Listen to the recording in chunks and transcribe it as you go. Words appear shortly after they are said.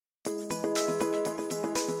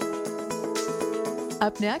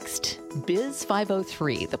Up next, Biz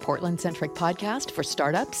 503, the Portland-centric podcast for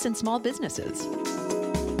startups and small businesses.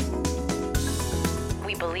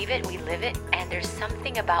 We believe it, we live it, and there's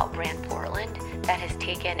something about Brand Portland that has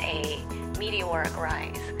taken a meteoric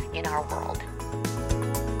rise in our world.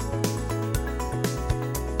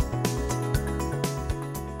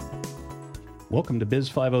 Welcome to Biz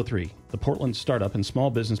 503, the Portland startup and small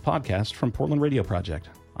business podcast from Portland Radio Project.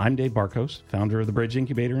 I'm Dave Barkos, founder of the Bridge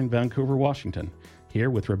Incubator in Vancouver, Washington, here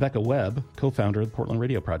with Rebecca Webb, co-founder of the Portland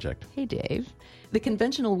Radio Project. Hey, Dave. The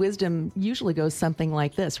conventional wisdom usually goes something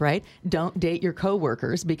like this, right? Don't date your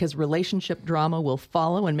coworkers because relationship drama will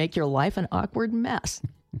follow and make your life an awkward mess.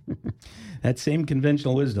 That same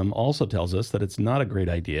conventional wisdom also tells us that it's not a great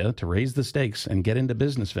idea to raise the stakes and get into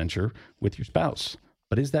business venture with your spouse.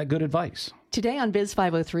 But is that good advice? Today on Biz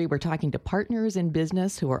 503, we're talking to partners in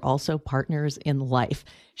business who are also partners in life.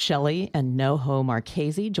 Shelley and Noho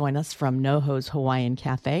Marchese join us from Noho's Hawaiian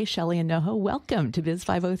Cafe. Shelley and Noho, welcome to Biz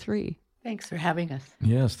 503. Thanks for having us.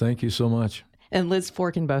 Yes, thank you so much. And Liz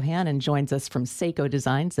Forkin Bohannon joins us from Seiko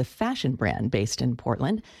Designs, a fashion brand based in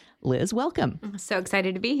Portland. Liz, welcome. I'm so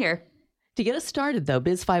excited to be here. To get us started, though,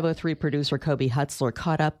 Biz 503 producer Kobe Hutzler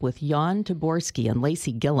caught up with Jan Taborski and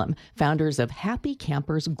Lacey Gillum, founders of Happy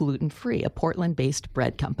Campers Gluten Free, a Portland-based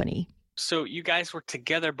bread company. So you guys were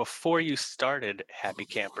together before you started Happy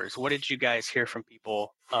Campers. What did you guys hear from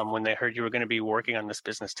people when they heard you were going to be working on this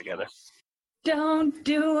business together? Don't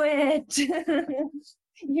do it.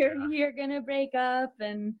 You're going to break up.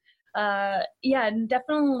 And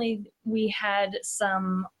definitely we had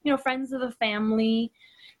some, friends of the family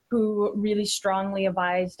who really strongly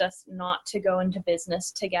advised us not to go into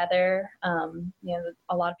business together.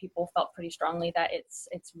 A lot of people felt pretty strongly that it's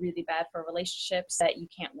really bad for relationships, that you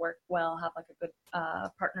can't work well, have like a good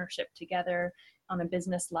partnership together on a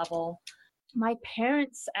business level. My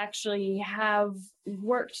parents actually have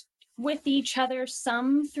worked with each other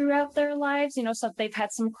some throughout their lives, so they've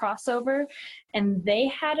had some crossover and they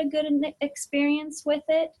had a good experience with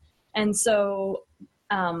it. And so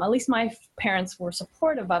at least my parents were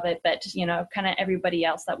supportive of it, but, kind of everybody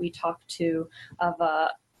else that we talked to of a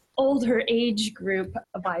older age group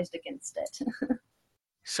advised against it.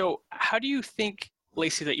 So how do you think,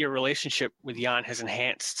 Lacey, that your relationship with Jan has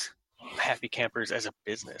enhanced Happy Campers as a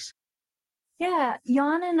business? Yeah,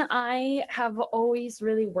 Jan and I have always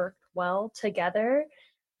really worked well together.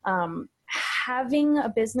 Having a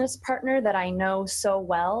business partner that I know so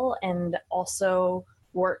well and also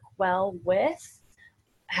work well with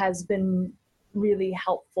has been really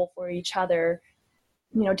helpful for each other,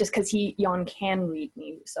 just because Jan can read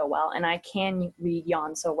me so well and I can read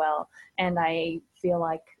Jan so well. And I feel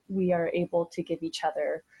like we are able to give each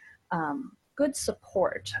other good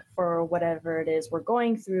support for whatever it is we're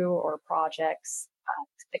going through or projects,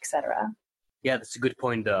 etc. Yeah, that's a good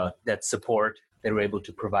point, that support that we're able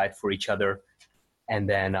to provide for each other. And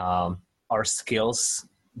then our skills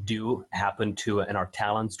do happen to, and our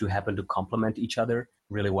talents do happen to complement each other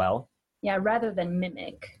really well. Yeah, rather than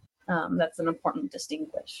mimic. That's an important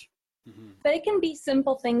distinguish. Mm-hmm. But it can be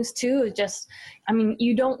simple things too.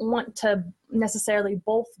 You don't want to necessarily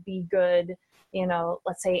both be good,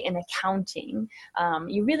 let's say in accounting.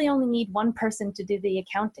 You really only need one person to do the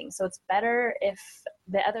accounting. So it's better if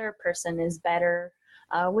the other person is better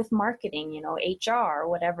with marketing, HR,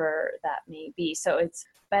 whatever that may be. So it's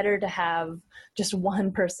better to have just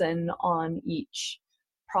one person on each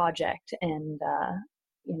project and,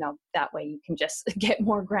 that way you can just get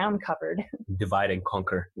more ground covered. Divide and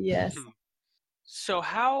conquer. Yes. Mm-hmm. So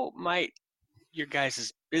how might your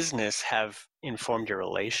guys' business have informed your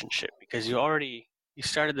relationship? Because you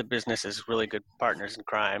started the business as really good partners in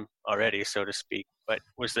crime already, so to speak. But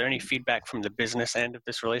was there any feedback from the business end of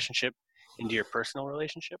this relationship into your personal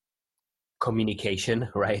relationship? Communication,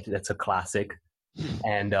 right? That's a classic.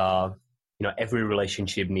 And, every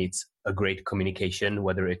relationship needs a great communication,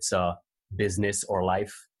 whether it's a business or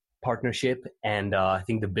life partnership. And I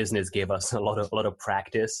think the business gave us a lot of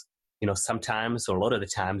practice. Sometimes, or a lot of the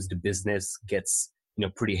times, the business gets,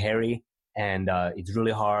 pretty hairy and it's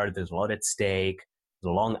really hard. There's a lot at stake, the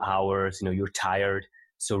long hours, you're tired.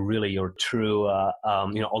 So really your true,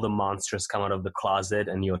 all the monsters come out of the closet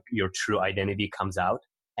and your true identity comes out.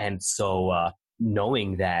 And so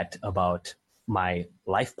knowing that about my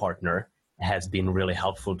life partner has been really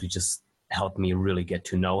helpful to just help me really get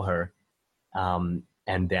to know her.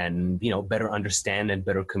 And then, better understand and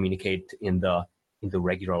better communicate in the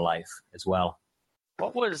regular life as well.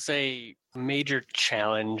 What was a major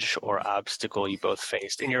challenge or obstacle you both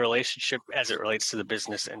faced in your relationship as it relates to the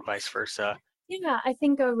business and vice versa? Yeah, I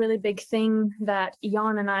think a really big thing that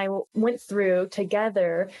Jan and I went through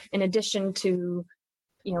together, in addition to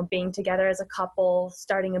being together as a couple,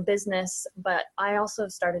 starting a business, but I also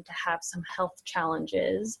started to have some health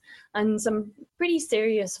challenges and some pretty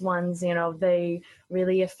serious ones. They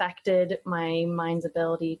really affected my mind's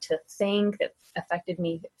ability to think. It affected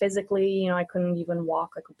me physically. I couldn't even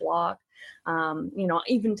walk like a block.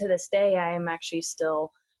 Even to this day, I am actually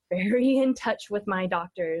still very in touch with my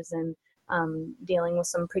doctors and dealing with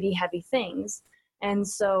some pretty heavy things. And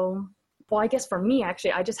so, well, I guess for me,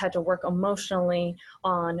 actually, I just had to work emotionally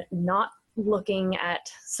on not looking at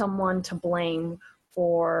someone to blame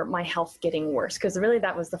for my health getting worse. Because really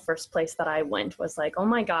that was the first place that I went, was like, oh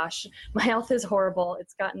my gosh, my health is horrible.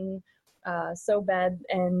 It's gotten so bad,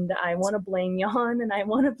 and I want to blame Jan, and I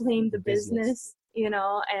want to blame the business.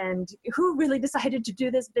 And who really decided to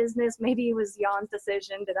do this business? Maybe it was Jan's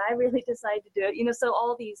decision. Did I really decide to do it? So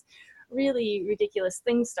all these really ridiculous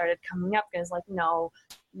things started coming up, because like, no,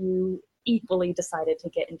 you equally decided to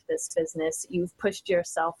get into this business. You've pushed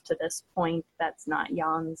yourself to this point. That's not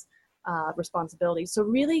Jan's responsibility. So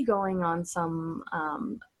really going on some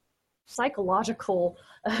psychological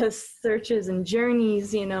searches and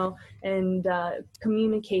journeys, and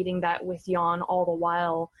communicating that with Jan all the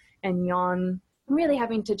while, and Jan really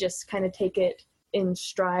having to just kind of take it in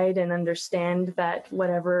stride and understand that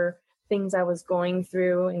whatever things I was going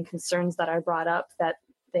through and concerns that I brought up, that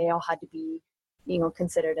they all had to be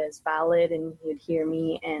considered as valid, and he'd hear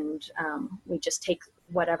me, and we just take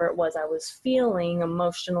whatever it was I was feeling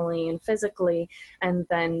emotionally and physically, and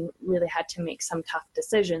then really had to make some tough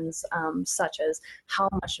decisions, such as how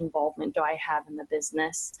much involvement do I have in the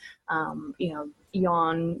business.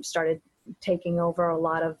 Jan started taking over a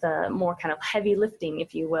lot of the more kind of heavy lifting,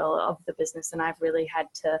 if you will, of the business, and I've really had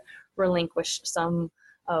to relinquish some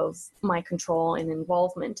of my control and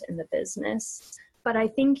involvement in the business. But I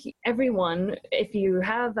think everyone, if you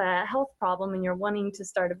have a health problem and you're wanting to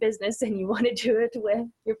start a business and you want to do it with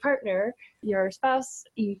your partner, your spouse,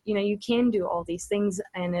 you can do all these things,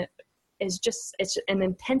 and it's an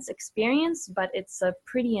intense experience, but it's a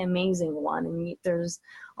pretty amazing one, and there's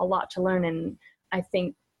a lot to learn. And I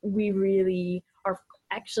think we really are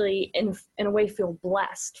actually in a way feel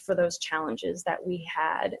blessed for those challenges that we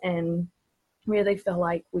had, and really feel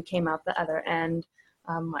like we came out the other end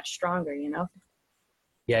much stronger,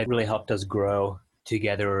 Yeah, it really helped us grow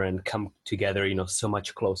together and come together, so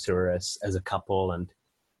much closer as a couple and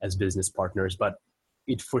as business partners. But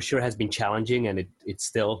it for sure has been challenging, and it's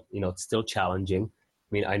still, it's still challenging. I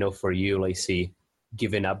mean, I know for you, Lacey,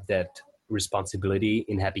 giving up that responsibility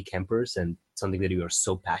in Happy Campers and something that you are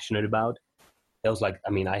so passionate about, that was like,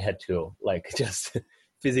 I mean, I had to just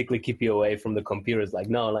physically keep you away from the computers. Like,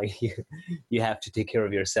 no, you have to take care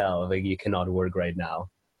of yourself. Like, you cannot work right now.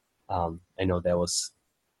 I know that was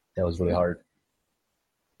really hard.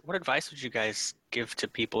 What advice would you guys give to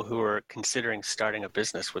people who are considering starting a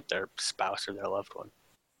business with their spouse or their loved one?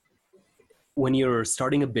 When you're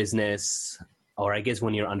starting a business, or I guess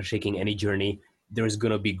when you're undertaking any journey, there's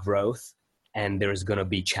going to be growth and there's going to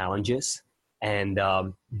be challenges. And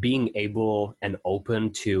being able and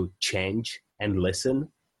open to change and listen,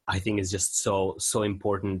 I think is just so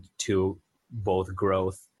important to both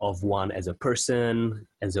growth of one as a person,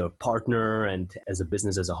 as a partner, and as a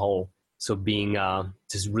business as a whole. So being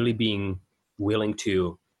just really being willing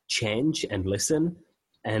to change and listen,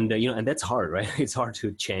 and and that's hard, right? It's hard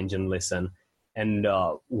to change and listen. And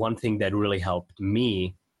one thing that really helped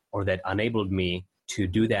me, or that enabled me to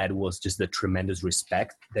do that, was just the tremendous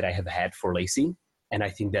respect that I have had for Lacey. And I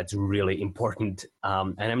think that's really important.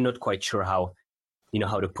 And I'm not quite sure how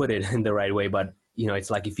to put it in the right way, but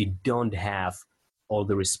it's like, if you don't have all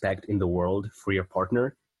the respect in the world for your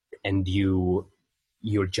partner, and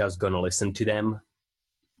you're just going to listen to them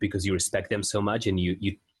because you respect them so much, and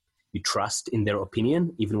you trust in their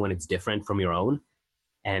opinion, even when it's different from your own,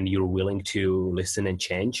 and you're willing to listen and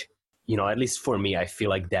change, at least for me, I feel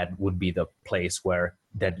like that would be the place where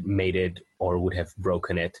that made it, or would have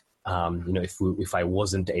broken it, if I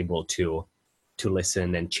wasn't able to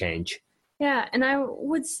listen and change. Yeah, and I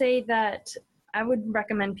would say that I would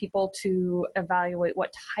recommend people to evaluate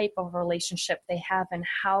what type of relationship they have and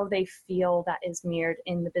how they feel that is mirrored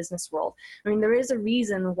in the business world. I mean, there is a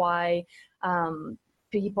reason why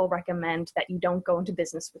people recommend that you don't go into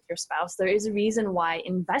business with your spouse. There is a reason why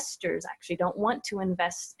investors actually don't want to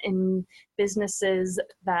invest in businesses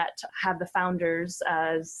that have the founders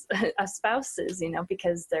as spouses,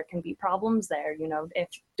 because there can be problems there. If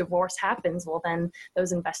divorce happens, well, then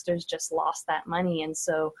those investors just lost that money. And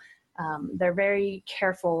so they're very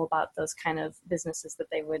careful about those kind of businesses that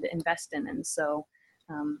they would invest in. And so,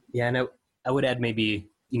 yeah, and I would add maybe,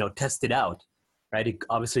 test it out, right? It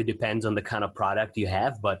obviously depends on the kind of product you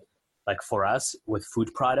have, but like for us with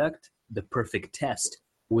food product, the perfect test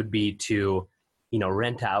would be to,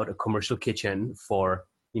 rent out a commercial kitchen for,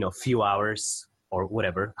 a few hours or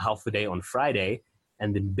whatever, half a day on Friday,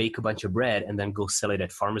 and then bake a bunch of bread and then go sell it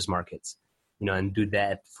at farmers markets, and do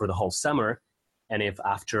that for the whole summer. And if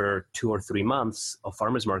after 2 or 3 months of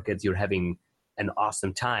farmers markets, you're having an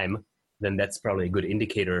awesome time, then that's probably a good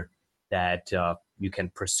indicator that you can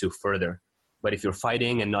pursue further. But if you're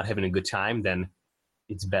fighting and not having a good time, then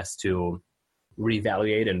it's best to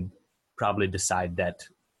reevaluate and probably decide that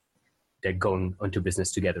going into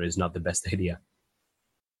business together is not the best idea.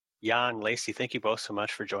 Jan, Lacey, thank you both so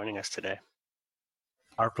much for joining us today.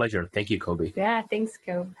 Our pleasure. Thank you, Kobe. Yeah, thanks,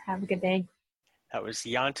 Kobe. Have a good day. That was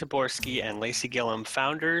Jan Taborski and Lacey Gillum,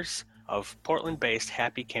 founders of Portland-based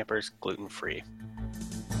Happy Campers Gluten Free.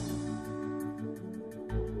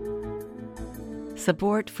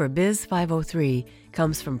 Support for Biz 503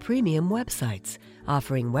 comes from Premium Websites,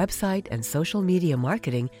 offering website and social media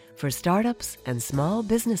marketing for startups and small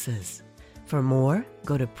businesses. For more,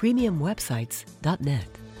 go to premiumwebsites.net.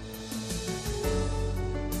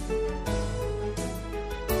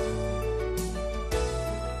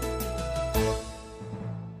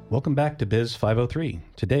 Welcome back to Biz 503.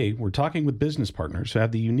 Today, we're talking with business partners who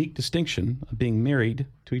have the unique distinction of being married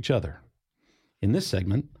to each other. In this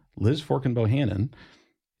segment, Liz Forkin Bohannon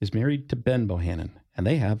is married to Ben Bohannon, and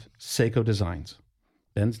they have Seiko Designs.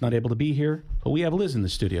 Ben's not able to be here, but we have Liz in the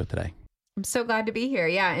studio today. I'm so glad to be here.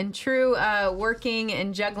 Yeah, in true working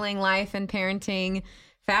and juggling life and parenting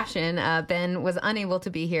fashion, Ben was unable to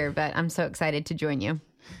be here, but I'm so excited to join you.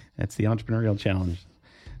 That's the entrepreneurial challenge.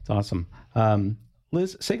 It's awesome.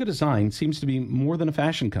 Liz, Seiko Design seems to be more than a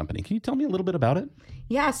fashion company. Can you tell me a little bit about it?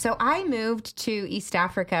 Yeah, so I moved to East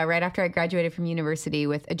Africa right after I graduated from university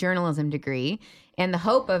with a journalism degree and the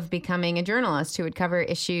hope of becoming a journalist who would cover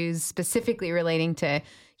issues specifically relating to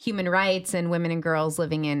human rights and women and girls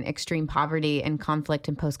living in extreme poverty and conflict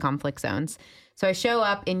and post-conflict zones. So I show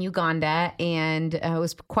up in Uganda and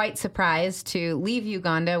was quite surprised to leave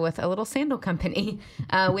Uganda with a little sandal company.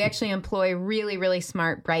 We actually employ really, really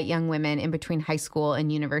smart, bright young women in between high school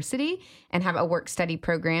and university and have a work-study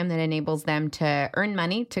program that enables them to earn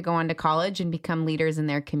money to go on to college and become leaders in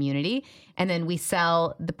their community. And then we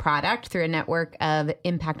sell the product through a network of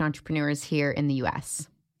impact entrepreneurs here in the U.S.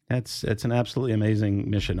 It's an absolutely amazing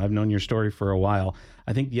mission. I've known your story for a while.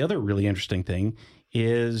 I think the other really interesting thing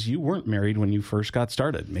is you weren't married when you first got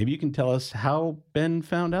started. Maybe you can tell us how Ben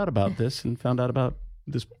found out about this and found out about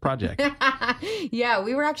this project. Yeah,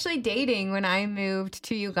 we were actually dating when I moved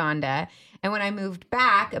to Uganda. And when I moved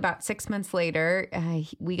back about 6 months later,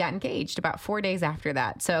 we got engaged about 4 days after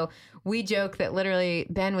that. So we joke that literally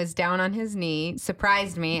Ben was down on his knee,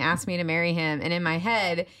 surprised me, asked me to marry him. And in my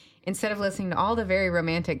head, instead of listening to all the very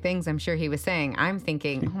romantic things I'm sure he was saying, I'm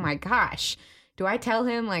thinking, oh my gosh, do I tell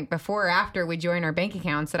him like before or after we join our bank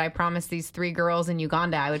accounts that I promised these 3 girls in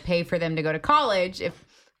Uganda I would pay for them to go to college if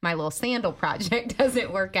my little sandal project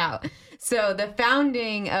doesn't work out? So the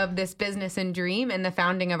founding of this business and dream and the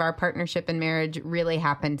founding of our partnership and marriage really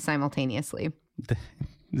happened simultaneously.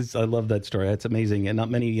 I love that story. That's amazing. And not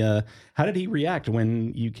many, how did he react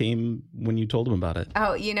when you told him about it?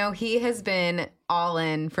 Oh, he has been all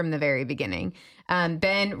in from the very beginning.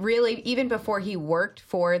 Ben really, even before he worked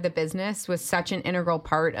for the business, was such an integral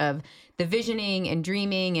part of the visioning and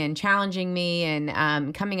dreaming and challenging me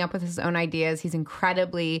and coming up with his own ideas. He's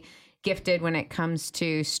incredibly gifted when it comes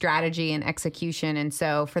to strategy and execution. And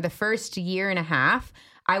so for the first year and a half,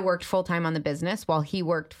 I worked full-time on the business while he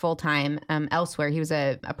worked full-time elsewhere. He was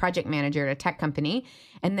a project manager at a tech company.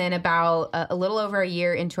 And then about a little over a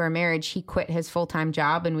year into our marriage, he quit his full-time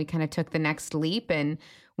job and we kind of took the next leap and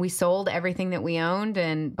we sold everything that we owned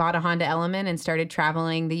and bought a Honda Element and started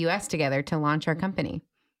traveling the U.S. together to launch our company.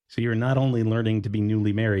 So you're not only learning to be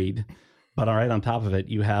newly married, but all right, on top of it,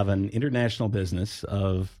 you have an international business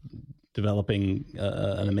of developing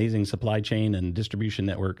an amazing supply chain and distribution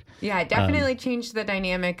network. Yeah, it definitely changed the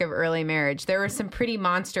dynamic of early marriage. There were some pretty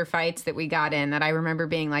monster fights that we got in that I remember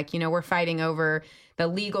being like, we're fighting over the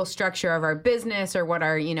legal structure of our business or what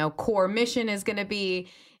our, core mission is going to be.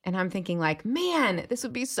 And I'm thinking like, man, this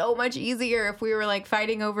would be so much easier if we were like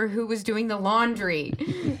fighting over who was doing the laundry.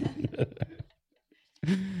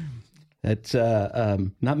 That's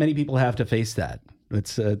not many people have to face that.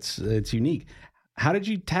 It's unique. How did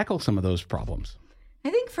you tackle some of those problems?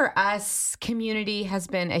 I think for us, community has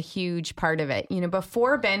been a huge part of it.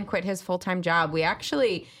 Before Ben quit his full-time job, we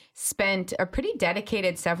actually spent a pretty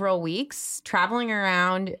dedicated several weeks traveling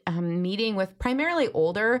around, meeting with primarily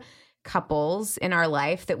older couples in our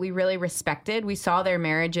life that we really respected. We saw their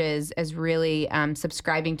marriages as really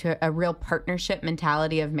subscribing to a real partnership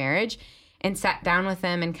mentality of marriage, and sat down with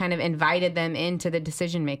them and kind of invited them into the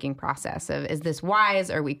decision-making process of, is this wise?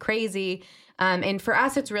 Are we crazy? And for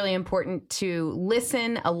us, it's really important to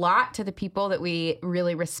listen a lot to the people that we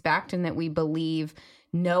really respect and that we believe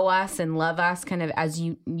know us and love us kind of as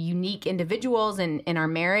unique individuals in our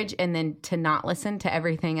marriage, and then to not listen to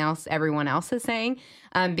everything else everyone else is saying,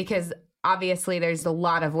 because obviously there's a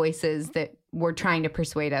lot of voices that were trying to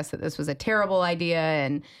persuade us that this was a terrible idea.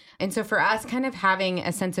 And so for us, kind of having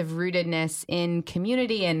a sense of rootedness in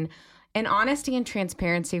community and honesty and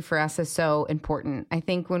transparency for us is so important. I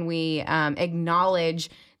think when we acknowledge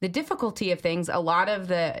the difficulty of things, a lot of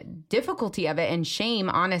the difficulty of it and shame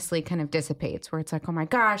honestly kind of dissipates, where it's like, oh my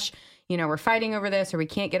gosh, we're fighting over this, or we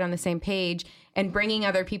can't get on the same page, and bringing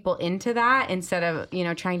other people into that instead of,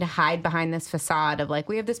 trying to hide behind this facade of like,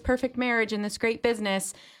 we have this perfect marriage and this great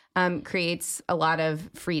business, creates a lot of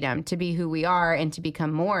freedom to be who we are and to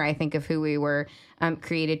become more, I think, of who we were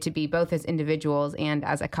created to be, both as individuals and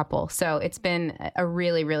as a couple. So it's been a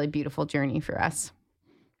really, really beautiful journey for us.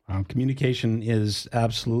 Communication is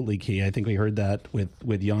absolutely key. I think we heard that with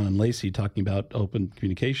Jan and Lacey talking about open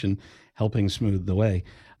communication helping smooth the way.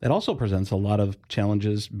 It also presents a lot of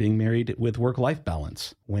challenges being married with work-life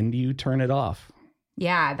balance. When do you turn it off?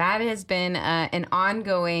 Yeah, that has been an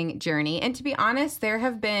ongoing journey. And to be honest, there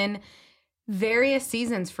have been various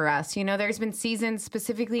seasons for us. There's been seasons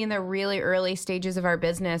specifically in the really early stages of our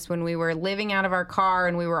business when we were living out of our car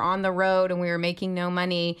and we were on the road and we were making no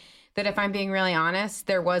money, that if I'm being really honest,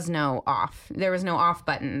 there was no off. There was no off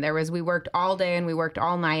button. We worked all day and we worked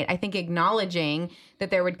all night. I think acknowledging that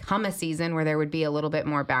there would come a season where there would be a little bit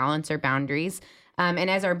more balance or boundaries.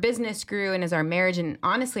 And as our business grew and as our marriage and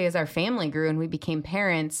honestly as our family grew and we became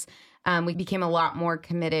parents, we became a lot more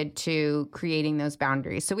committed to creating those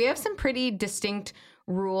boundaries. So we have some pretty distinct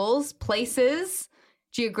rules, places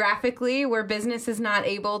geographically where business is not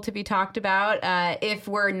able to be talked about. If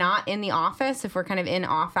we're not in the office, if we're kind of in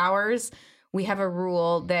off hours, we have a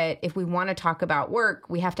rule that if we want to talk about work,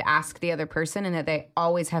 we have to ask the other person and that they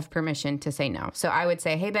always have permission to say no. So I would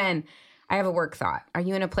say, hey, Ben, I have a work thought. Are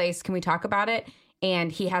you in a place? Can we talk about it?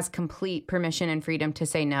 And he has complete permission and freedom to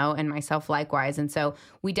say no, and myself likewise. And so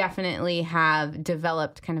we definitely have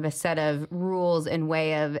developed kind of a set of rules and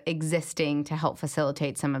way of existing to help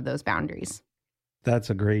facilitate some of those boundaries.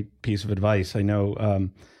 That's a great piece of advice. I know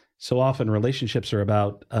so often relationships are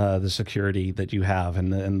about the security that you have,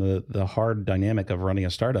 and the hard dynamic of running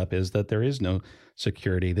a startup is that there is no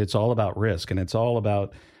security. It's all about risk, and it's all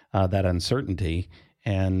about that uncertainty.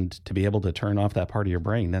 And to be able to turn off that part of your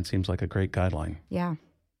brain, that seems like a great guideline. Yeah.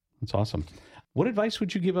 That's awesome. What advice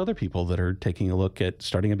would you give other people that are taking a look at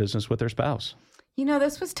starting a business with their spouse?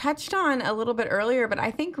 This was touched on a little bit earlier, but I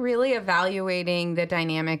think really evaluating the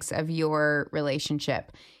dynamics of your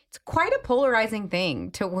relationship. It's quite a polarizing thing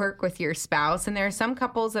to work with your spouse. And there are some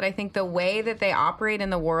couples that I think the way that they operate in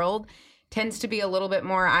the world tends to be a little bit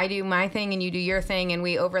more, I do my thing and you do your thing, and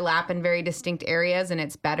we overlap in very distinct areas, and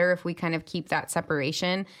it's better if we kind of keep that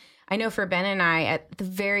separation. I know for Ben and I, at the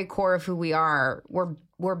very core of who we are,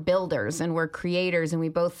 we're builders and we're creators, and we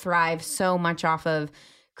both thrive so much off of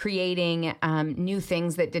creating new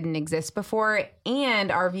things that didn't exist before.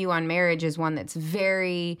 And our view on marriage is one that's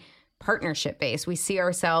very partnership based. We see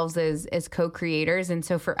ourselves as co-creators. And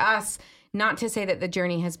so for us, not to say that the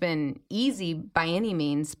journey has been easy by any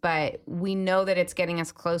means, but we know that it's getting us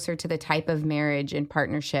closer to the type of marriage and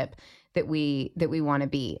partnership that we want to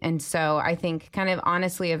be. And so I think kind of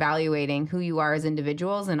honestly evaluating who you are as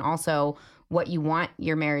individuals and also what you want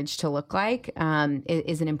your marriage to look like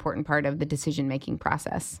is an important part of the decision-making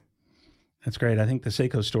process. That's great. I think the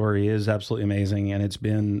Seiko story is absolutely amazing, and it's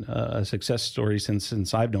been a success story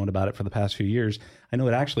since I've known about it for the past few years. I know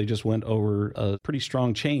it actually just went over a pretty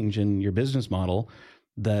strong change in your business model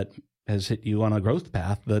that has hit you on a growth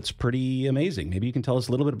path that's pretty amazing. Maybe you can tell us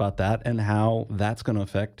a little bit about that and how that's going to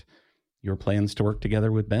affect your plans to work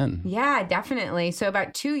together with Ben. Yeah, definitely. So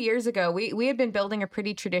about 2 years ago, we had been building a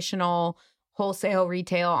pretty traditional wholesale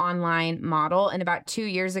retail online model. And about 2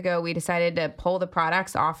 years ago, we decided to pull the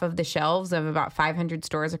products off of the shelves of about 500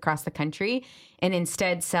 stores across the country and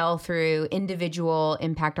instead sell through individual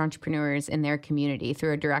impact entrepreneurs in their community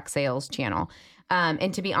through a direct sales channel.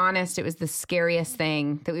 And to be honest, it was the scariest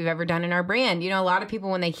thing that we've ever done in our brand. A lot of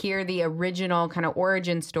people, when they hear the original kind of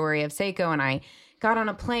origin story of Seiko, and I got on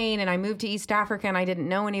a plane and I moved to East Africa and I didn't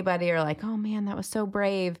know anybody, are like, oh man, that was so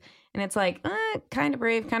brave. And it's like, kind of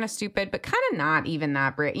brave, kind of stupid, but kind of not even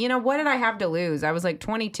that brave. What did I have to lose? I was like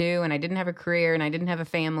 22 and I didn't have a career and I didn't have a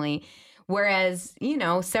family. Whereas,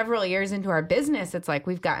 several years into our business, it's like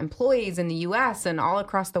we've got employees in the US and all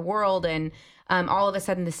across the world. And all of a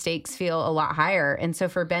sudden the stakes feel a lot higher. And so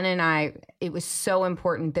for Ben and I, it was so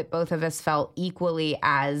important that both of us felt equally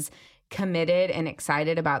as committed and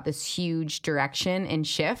excited about this huge direction and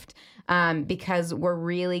shift, because we're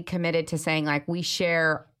really committed to saying, like, we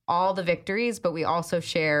share all the victories, but we also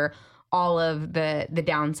share all of the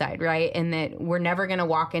downside, right? And that we're never going to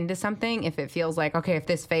walk into something if it feels like, okay, if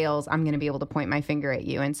this fails, I'm going to be able to point my finger at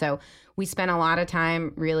you. And so we spent a lot of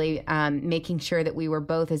time really making sure that we were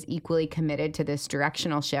both as equally committed to this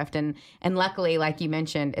directional shift. And luckily, like you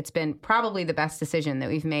mentioned, it's been probably the best decision that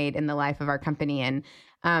we've made in the life of our company. And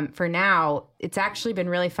for now, it's actually been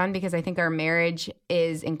really fun because I think our marriage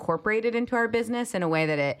is incorporated into our business in a way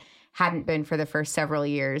that it hadn't been for the first several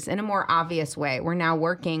years, in a more obvious way. We're now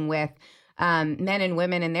working with men and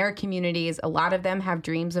women in their communities. A lot of them have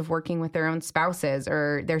dreams of working with their own spouses,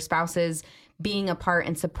 or their spouses being a part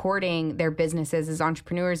and supporting their businesses as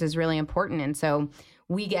entrepreneurs is really important. And so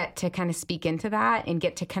we get to kind of speak into that and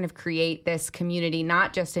get to kind of create this community,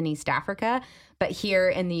 not just in East Africa, but here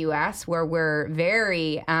in the US, where we're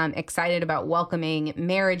very excited about welcoming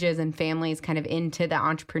marriages and families kind of into the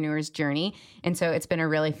entrepreneur's journey. And so it's been a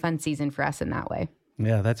really fun season for us in that way.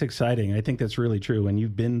 Yeah, that's exciting. I think that's really true. And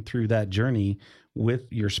you've been through that journey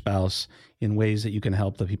with your spouse in ways that you can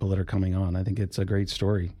help the people that are coming on. I think it's a great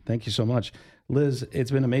story. Thank you so much. Liz, it's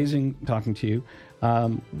been amazing talking to you.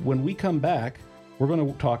 When we come back, we're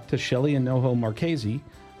going to talk to Shelly and Noho Marchese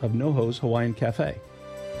of Noho's Hawaiian Cafe.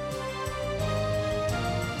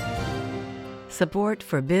 Support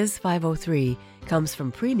for Biz 503 comes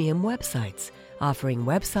from Premium Websites, offering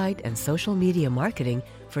website and social media marketing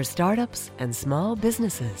for startups and small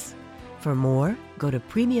businesses. For more, go to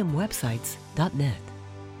premiumwebsites.net.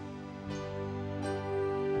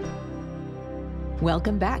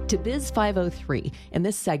 Welcome back to Biz 503. In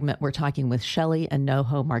this segment, we're talking with Shelly and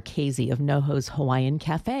Noho Marchese of Noho's Hawaiian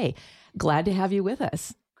Cafe. Glad to have you with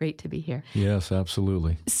us. Great to be here. Yes,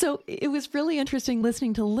 absolutely. So it was really interesting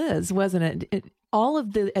listening to Liz, wasn't it? All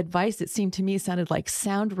of the advice, it seemed to me, sounded like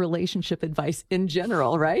sound relationship advice in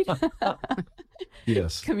general, right?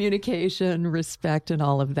 Yes. Communication, respect, and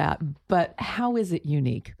all of that. But how is it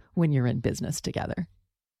unique when you're in business together?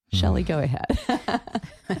 Shelly, go ahead.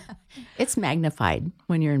 It's magnified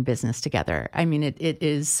when you're in business together. I mean, it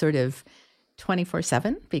is sort of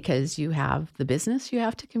 24/7 because you have the business you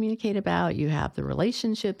have to communicate about, you have the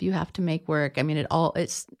relationship you have to make work. I mean,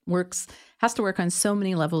 has to work on so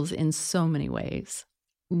many levels in so many ways.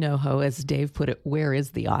 Noho, as Dave put it, where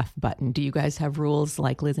is the off button? Do you guys have rules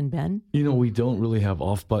like Liz and Ben? We don't really have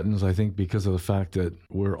off buttons, I think, because of the fact that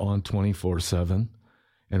we're on 24/7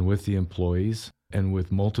 and with the employees and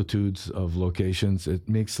with multitudes of locations, it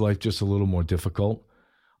makes life just a little more difficult.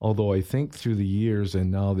 Although I think through the years and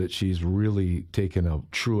now that she's really taken a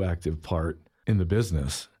true active part in the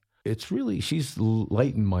business, she's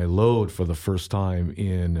lightened my load for the first time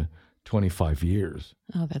in 25 years.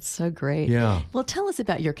 Oh, that's so great. Yeah. Well, tell us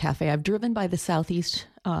about your cafe. I've driven by the Southeast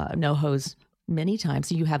Noho's many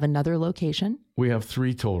times. You have another location? We have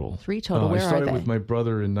 3 total. 3 total. Where are they? I started with my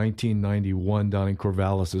brother in 1991 down in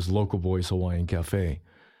Corvallis as Local Boys Hawaiian Cafe.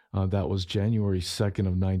 That was January 2nd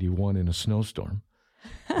of 91 in a snowstorm.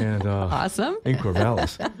 And awesome. In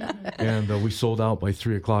Corvallis. And we sold out by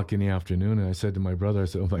 3:00 in the afternoon. And I said to my brother, I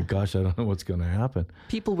said, oh my gosh, I don't know what's going to happen.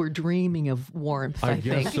 People were dreaming of warmth, I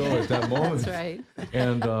think. Guess so at that moment. That's right.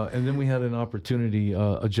 And then we had an opportunity,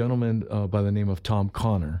 a gentleman by the name of Tom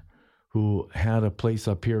Connor, who had a place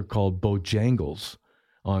up here called Bojangles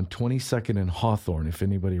on 22nd and Hawthorne, if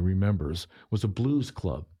anybody remembers, was a blues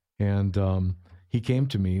club. And he came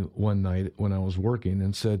to me one night when I was working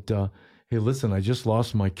and said, hey, listen, I just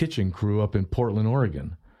lost my kitchen crew up in Portland,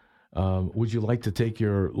 Oregon. Would you like to take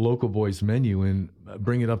your Local Boys menu and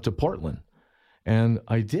bring it up to Portland? And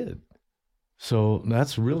I did. So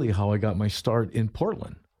that's really how I got my start in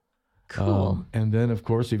Portland. Cool. And then, of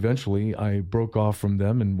course, eventually I broke off from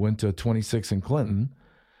them and went to 26 in Clinton.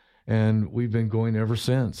 And we've been going ever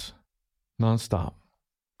since, nonstop.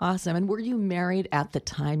 Awesome. And were you married at the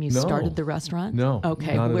time you started the restaurant? No,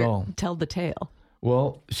 okay. Not at all. Tell the tale.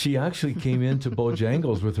 Well, she actually came into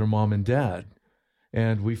Bojangles with her mom and dad.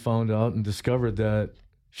 And we found out and discovered that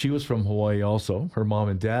she was from Hawaii also. Her mom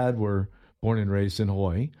and dad were born and raised in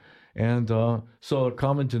Hawaii. And so a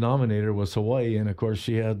common denominator was Hawaii. And, of course,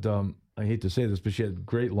 she had, I hate to say this, but she had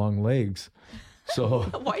great long legs. So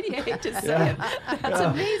why do you hate to say it? That's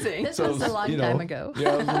amazing. This was a long time ago.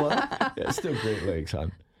 Yeah, it was a lot. Yeah, still great legs,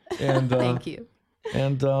 hon. And, thank you.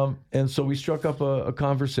 And so we struck up a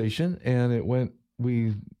conversation, and it went.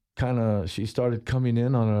 We she started coming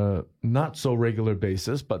in on a not so regular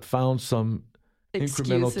basis, but found some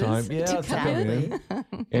incremental time. Yeah, to come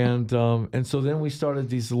in. And so then we started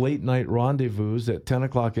these late night rendezvous at 10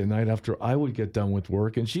 o'clock at night after I would get done with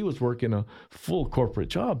work. And she was working a full corporate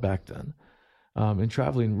job back then and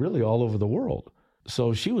traveling really all over the world.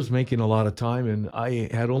 So she was making a lot of time, and I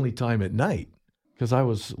had only time at night because I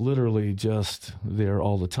was literally just there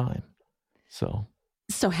all the time. So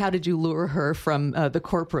how did you lure her from the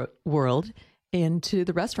corporate world into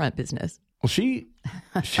the restaurant business? Well, she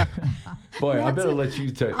boy, I better let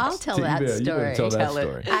you tell. I'll tell that story. You better tell that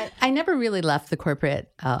story. I never really left the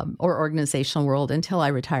corporate or organizational world until I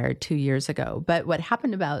retired 2 years ago. But what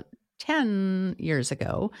happened about 10 years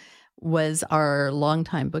ago was our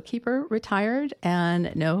longtime bookkeeper retired, and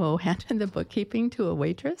NoHo handed the bookkeeping to a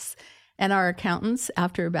waitress. And our accountants,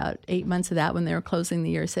 after about 8 months of that, when they were closing the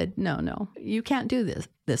year, said, no, you can't do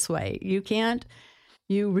this way.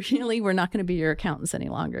 You really, we're not going to be your accountants any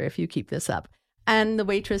longer if you keep this up. And the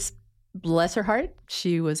waitress, bless her heart,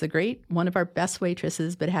 she was one of our best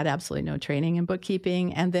waitresses, but had absolutely no training in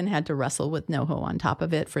bookkeeping, and then had to wrestle with NoHo on top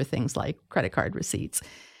of it for things like credit card receipts.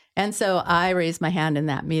 And so I raised my hand in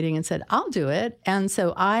that meeting and said, I'll do it. And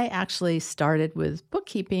so I actually started with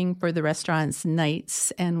bookkeeping for the restaurant's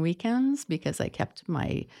nights and weekends because I kept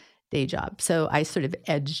my day job. So I sort of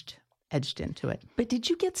edged into it. But did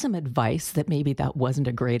you get some advice that maybe that wasn't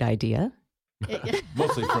a great idea?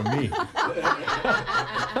 Mostly from me.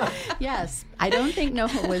 Yes. I don't think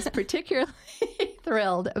NoHo was particularly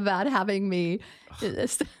thrilled about having me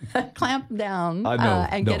clamp down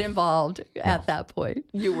and get involved at that point.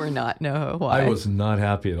 You were not, NoHo. Why? I was not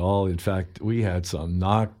happy at all. In fact, we had some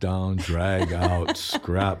knockdown, drag out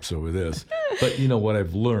scraps over this. But you know what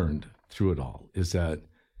I've learned through it all is that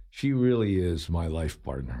she really is my life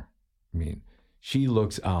partner. I mean, she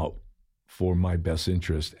looks out for my best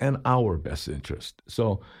interest and our best interest.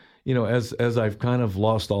 So, you know, as I've kind of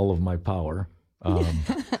lost all of my power,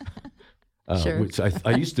 sure. Which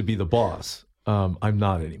I used to be the boss, I'm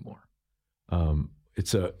not anymore.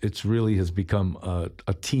 It's really has become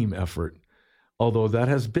a team effort, although that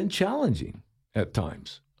has been challenging at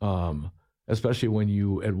times, especially when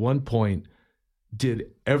you at one point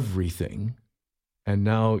did everything, and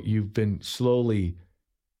now you've been slowly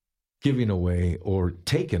giving away or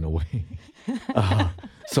taking away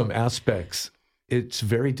some aspects. It's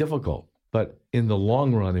very difficult. But in the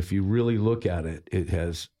long run, if you really look at it, it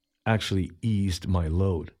has actually eased my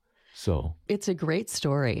load. So it's a great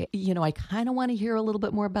story. You know, I kind of want to hear a little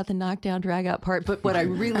bit more about the knockdown, drag out part, but what I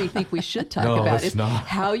really think we should talk about is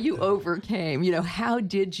how you overcame, how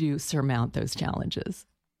did you surmount those challenges?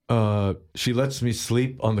 She lets me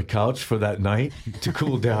sleep on the couch for that night to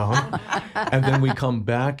cool down. And then we come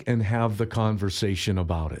back and have the conversation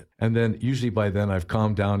about it. And then usually by then I've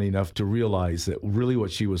calmed down enough to realize that really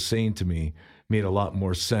what she was saying to me made a lot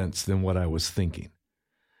more sense than what I was thinking.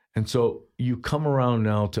 And so you come around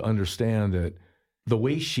now to understand that the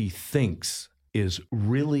way she thinks is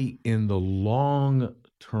really in the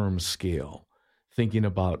long-term scale, thinking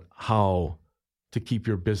about how to keep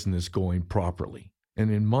your business going properly. And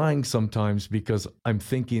in mine, sometimes because I'm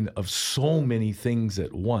thinking of so many things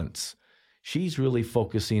at once, she's really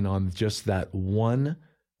focusing on just that one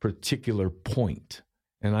particular point.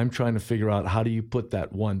 And I'm trying to figure out how do you put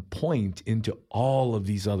that one point into all of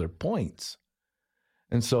these other points.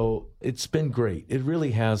 And so it's been great. It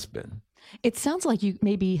really has been. It sounds like you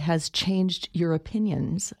maybe has changed your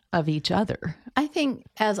opinions of each other. I think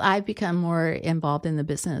as I've become more involved in the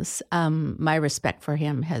business, my respect for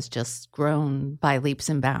him has just grown by leaps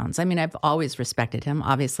and bounds. I mean, I've always respected him,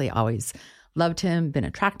 obviously always loved him, been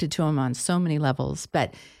attracted to him on so many levels.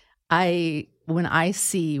 But when I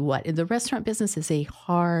see what the restaurant business is a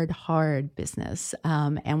hard business.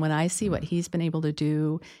 And when I see what he's been able to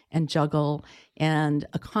do and juggle and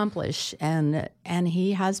accomplish, and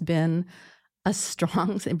he has been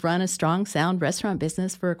run a strong, sound restaurant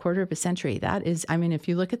business for a quarter of a century. That is, I mean, if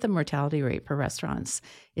you look at the mortality rate for restaurants,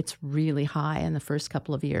 it's really high in the first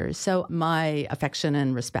couple of years. So my affection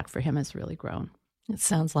and respect for him has really grown. It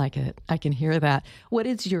sounds like it. I can hear that. What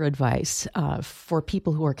is your advice for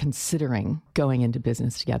people who are considering going into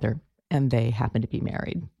business together and they happen to be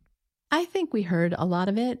married? I think we heard a lot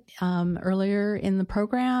of it earlier in the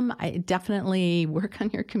program. I definitely work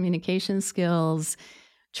on your communication skills,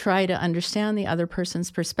 try to understand the other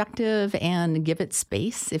person's perspective and give it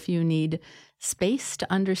space if you need space to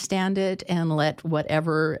understand it, and let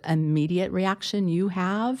whatever immediate reaction you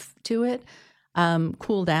have to it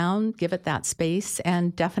cool down, give it that space.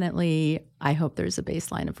 And definitely, I hope there's a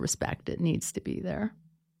baseline of respect. It needs to be there.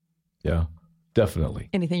 Yeah. Definitely.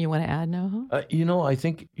 Anything you want to add, Noho? I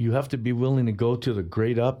think you have to be willing to go to the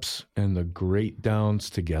great ups and the great downs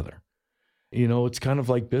together. It's kind of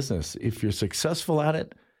like business. If you're successful at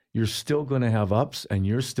it, you're still going to have ups and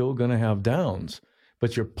you're still going to have downs,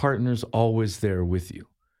 but your partner's always there with you.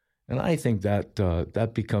 And I think that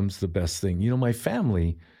that becomes the best thing. My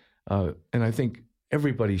family, and I think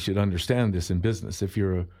everybody should understand this in business, if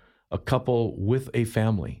you're a couple with a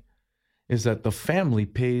family, is that the family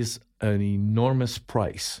pays an enormous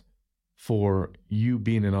price for you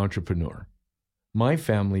being an entrepreneur. My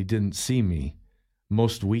family didn't see me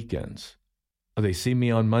most weekends. They see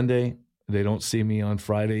me on Monday. They don't see me on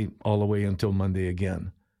Friday all the way until Monday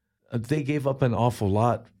again. They gave up an awful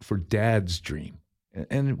lot for Dad's dream.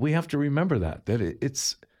 And we have to remember that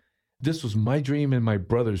this was my dream and my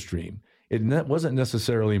brother's dream. It wasn't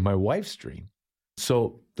necessarily my wife's dream.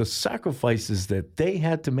 So the sacrifices that they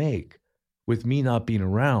had to make with me not being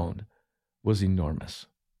around was enormous.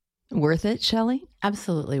 Worth it, Shelley?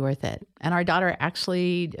 Absolutely worth it. And our daughter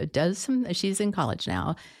actually does she's in college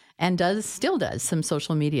now, and still does some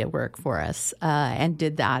social media work for us, and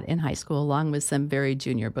did that in high school along with some very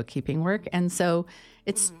junior bookkeeping work. And so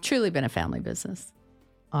it's truly been a family business.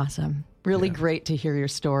 Awesome. Really great to hear your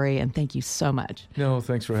story, and thank you so much. No,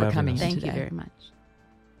 thanks for having coming us. Thank today. you very much.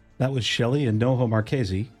 That was Shelley and Noho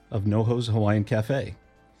Marchese of Noho's Hawaiian Cafe.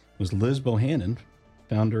 It was Liz Bohannon,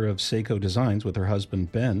 founder of Seiko Designs, with her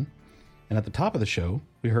husband, Ben. And at the top of the show,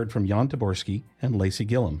 we heard from Jan Taborski and Lacey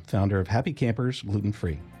Gillum, founder of Happy Campers Gluten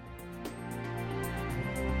Free.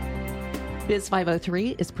 Biz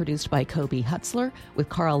 503 is produced by Kobe Hutzler with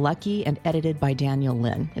Carl Lucky and edited by Daniel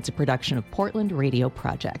Lynn. It's a production of Portland Radio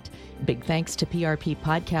Project. Big thanks to PRP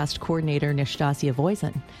podcast coordinator Nastasia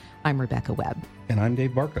Voisin. I'm Rebecca Webb. And I'm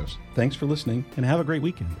Dave Barkos. Thanks for listening, and have a great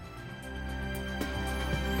weekend.